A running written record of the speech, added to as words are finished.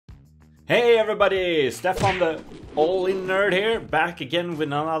Hey everybody, Stefan The All-In Nerd here, back again with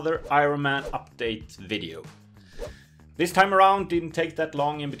another Iron Man update video. This time around didn't take that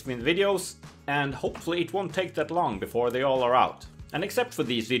long in between videos, and hopefully it won't take that long before they all are out. And except for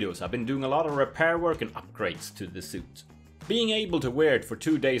these videos, I've been doing a lot of repair work and upgrades to the suit. Being able to wear it for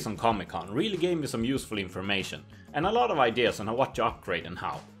 2 days on Comic-Con really gave me some useful information, and a lot of ideas on what to upgrade and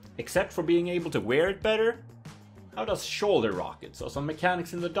how. Except for being able to wear it better, how does shoulder rockets or some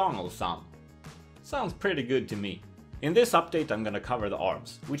mechanics in the dongle sound? Sounds pretty good to me. In this update I'm gonna cover the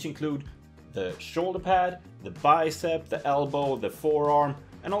arms, which include the shoulder pad, the bicep, the elbow, the forearm,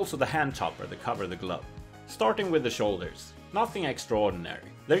 and also the hand topper that cover the glove. Starting with the shoulders. Nothing extraordinary.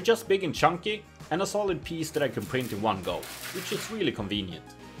 They're just big and chunky, and a solid piece that I can print in one go, which is really convenient.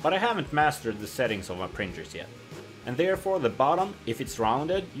 But I haven't mastered the settings of my printers yet. And therefore the bottom, if it's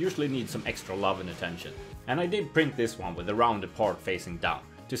rounded, usually needs some extra love and attention. And I did print this one with the rounded part facing down,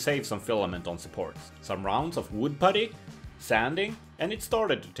 to save some filament on supports. Some rounds of wood putty, sanding, and it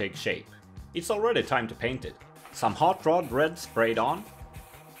started to take shape. It's already time to paint it. Some hot rod red sprayed on.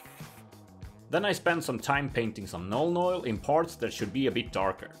 Then I spent some time painting some Nuln Oil in parts that should be a bit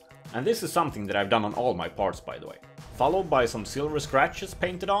darker. And this is something that I've done on all my parts, by the way. Followed by some silver scratches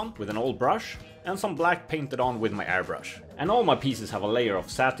painted on with an old brush, and some black painted on with my airbrush. And all my pieces have a layer of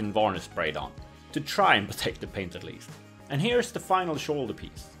satin varnish sprayed on, to try and protect the paint at least. And here's the final shoulder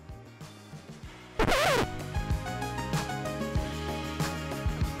piece.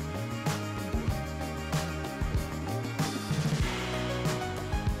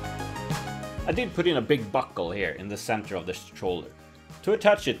 I did put in a big buckle here in the center of the shoulder, to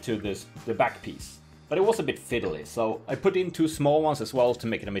attach it to the back piece. But it was a bit fiddly, so I put in 2 small ones as well to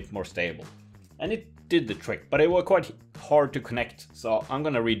make it a bit more stable. And it did the trick, but it was quite hard to connect, so I'm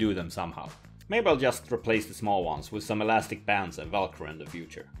gonna redo them somehow. Maybe I'll just replace the small ones with some elastic bands and velcro in the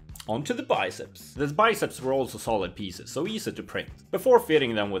future. On to the biceps. The biceps were also solid pieces, so easy to print. Before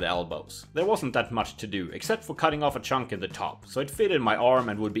fitting them with the elbows, there wasn't that much to do, except for cutting off a chunk at the top, so it fitted my arm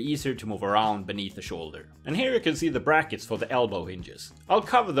and would be easier to move around beneath the shoulder. And here you can see the brackets for the elbow hinges. I'll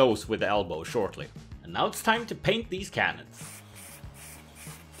cover those with the elbow shortly. And now it's time to paint these cannons.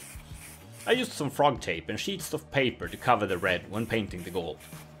 I used some frog tape and sheets of paper to cover the red when painting the gold.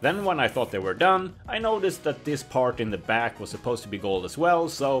 Then when I thought they were done, I noticed that this part in the back was supposed to be gold as well,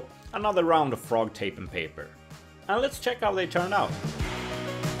 so another round of frog tape and paper. And let's check how they turned out.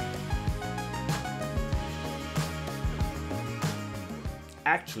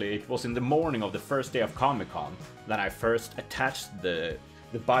 Actually, it was in the morning of the first day of Comic-Con that I first attached the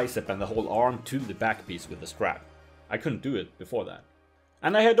bicep and the whole arm to the back piece with a strap. I couldn't do it before that.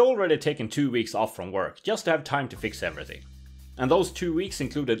 And I had already taken 2 weeks off from work, just to have time to fix everything. And those 2 weeks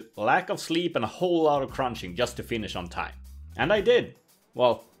included lack of sleep and a whole lot of crunching just to finish on time. And I did!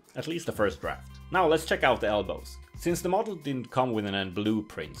 Well, at least the first draft. Now let's check out the elbows. Since the model didn't come with any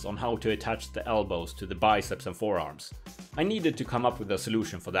blueprints on how to attach the elbows to the biceps and forearms, I needed to come up with a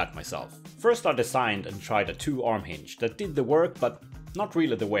solution for that myself. First I designed and tried a 2-arm hinge that did the work, but not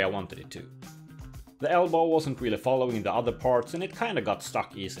really the way I wanted it to. The elbow wasn't really following the other parts and it kinda got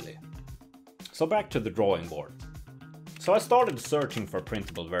stuck easily. So back to the drawing board. So I started searching for a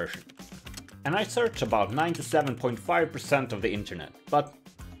printable version. And I searched about 97.5% of the internet, but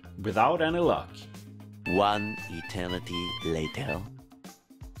without any luck. One eternity later.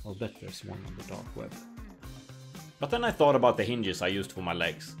 I'll bet there's one on the dark web. But then I thought about the hinges I used for my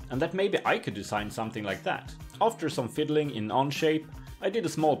legs, and that maybe I could design something like that. After some fiddling in Onshape, I did a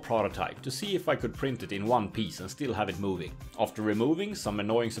small prototype to see if I could print it in one piece and still have it moving. After removing some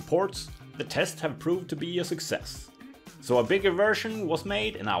annoying supports, the tests have proved to be a success. So a bigger version was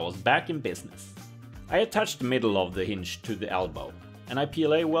made and I was back in business. I attached the middle of the hinge to the elbow, and I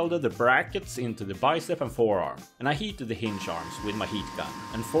PLA welded the brackets into the bicep and forearm, and I heated the hinge arms with my heat gun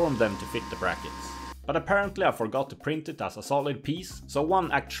and formed them to fit the brackets. But apparently I forgot to print it as a solid piece, so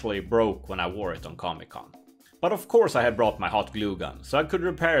one actually broke when I wore it on Comic-Con. But of course I had brought my hot glue gun, so I could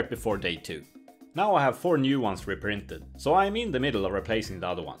repair it before day 2. Now I have 4 new ones reprinted, so I'm in the middle of replacing the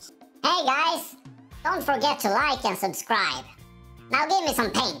other ones. Hey guys! Don't forget to like and subscribe. Now give me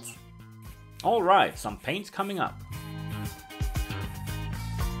some paint. Alright, some paint's coming up.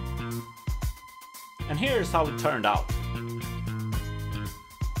 And here's how it turned out.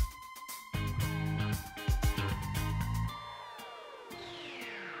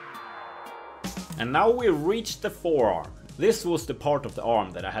 And now we reached the forearm. This was the part of the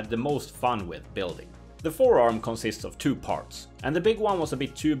arm that I had the most fun with building. The forearm consists of 2 parts, and the big one was a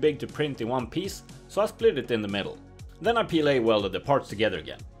bit too big to print in one piece, so I split it in the middle. Then I PLA welded the parts together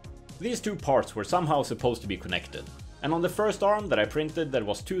again. These 2 parts were somehow supposed to be connected. And on the first arm that I printed that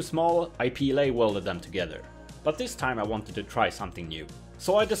was too small, I PLA welded them together. But this time I wanted to try something new.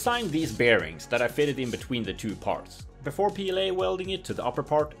 So I designed these bearings that I fitted in between the two parts. Before PLA welding it to the upper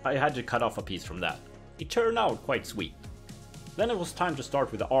part, I had to cut off a piece from that. It turned out quite sweet. Then it was time to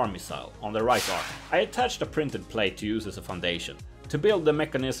start with the arm missile on the right arm. I attached a printed plate to use as a foundation, to build the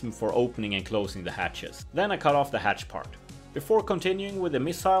mechanism for opening and closing the hatches. Then I cut off the hatch part. Before continuing with the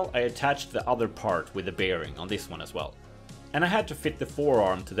missile, I attached the other part with the bearing on this one as well. And I had to fit the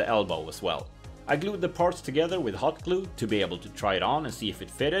forearm to the elbow as well. I glued the parts together with hot glue to be able to try it on and see if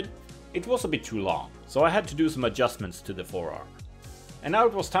it fitted. It was a bit too long, so I had to do some adjustments to the forearm. And now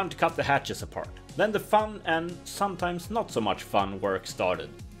it was time to cut the hatches apart. Then the fun and sometimes not so much fun work started.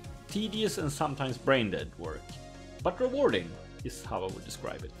 Tedious and sometimes brain-dead work. But rewarding is how I would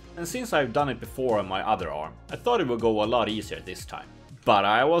describe it. And since I've done it before on my other arm, I thought it would go a lot easier this time. But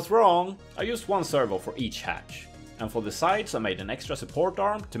I was wrong! I used one servo for each hatch. And for the sides I made an extra support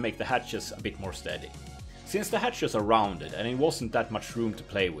arm to make the hatches a bit more steady. Since the hatches are rounded and it wasn't that much room to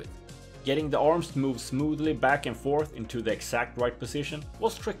play with, getting the arms to move smoothly back and forth into the exact right position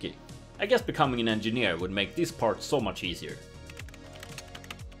was tricky. I guess becoming an engineer would make this part so much easier.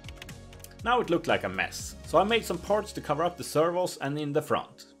 Now it looked like a mess, so I made some parts to cover up the servos and in the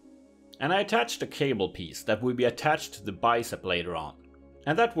front. And I attached a cable piece that would be attached to the bicep later on.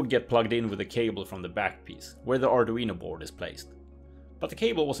 And that would get plugged in with a cable from the back piece, where the Arduino board is placed. But the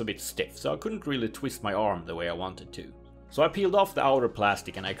cable was a bit stiff, so I couldn't really twist my arm the way I wanted to. So I peeled off the outer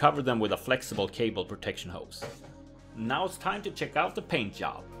plastic and I covered them with a flexible cable protection hose. Now it's time to check out the paint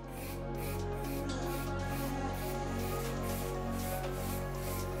job.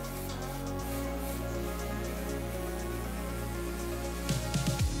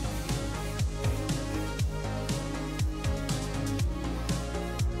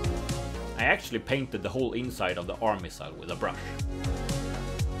 I actually painted the whole inside of the arm missile with a brush.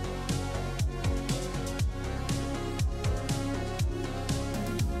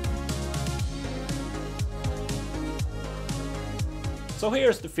 So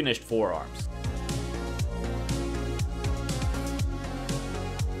here's the finished forearms.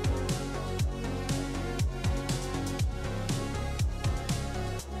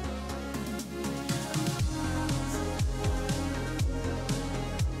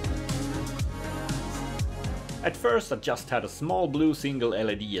 At first I just had a small blue single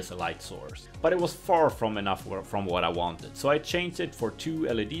LED as a light source, but it was far from enough from what I wanted, so I changed it for 2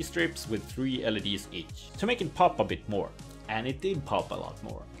 LED strips with 3 LEDs each, to make it pop a bit more. And it did pop a lot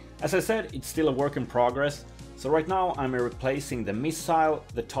more. As I said, it's still a work in progress, so right now I'm replacing the missile,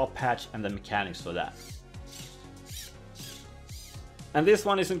 the top hatch and the mechanics for that. And this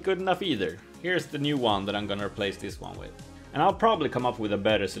one isn't good enough either. Here's the new one that I'm gonna replace this one with. And I'll probably come up with a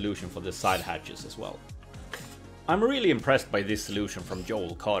better solution for the side hatches as well. I'm really impressed by this solution from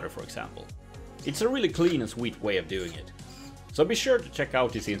Joel Carter, for example. It's a really clean and sweet way of doing it. So be sure to check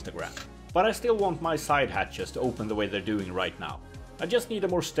out his Instagram. But I still want my side hatches to open the way they're doing right now. I just need a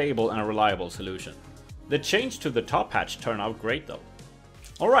more stable and reliable solution. The change to the top hatch turned out great though.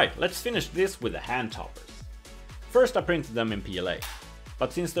 Alright, let's finish this with the hand toppers. First I printed them in PLA,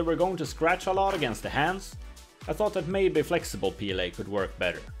 but since they were going to scratch a lot against the hands, I thought that maybe flexible PLA could work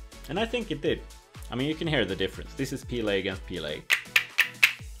better. And I think it did. I mean, you can hear the difference. This is PLA against PLA,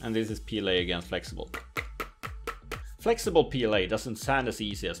 and this is PLA against flexible. Flexible PLA doesn't sand as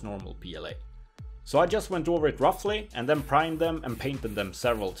easy as normal PLA. So I just went over it roughly and then primed them and painted them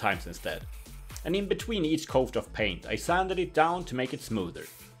several times instead. And in between each coat of paint I sanded it down to make it smoother.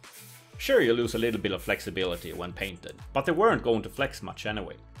 Sure, you lose a little bit of flexibility when painted, but they weren't going to flex much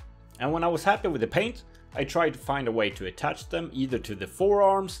anyway. And when I was happy with the paint, I tried to find a way to attach them either to the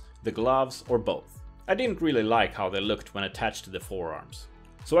forearms, the gloves or both. I didn't really like how they looked when attached to the forearms,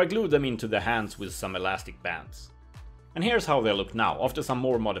 so I glued them into the hands with some elastic bands. And here's how they look now, after some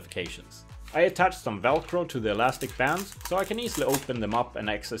more modifications. I attached some velcro to the elastic bands, so I can easily open them up and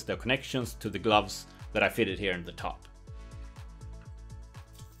access the connections to the gloves that I fitted here in the top.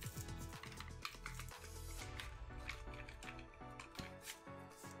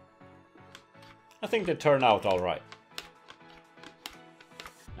 I think they turned out alright.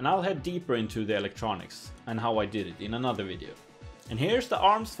 And I'll head deeper into the electronics and how I did it in another video. And here's the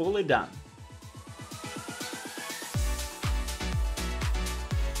arms fully done.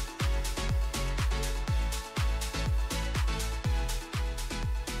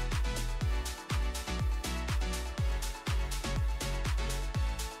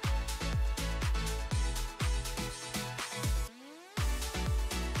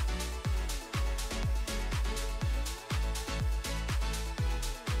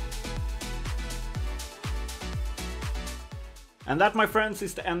 And that, my friends,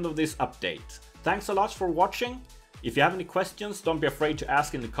 is the end of this update. Thanks a lot for watching. If you have any questions, don't be afraid to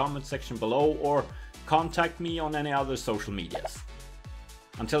ask in the comment section below or contact me on any other social medias.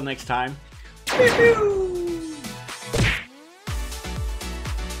 Until next time, pew pew!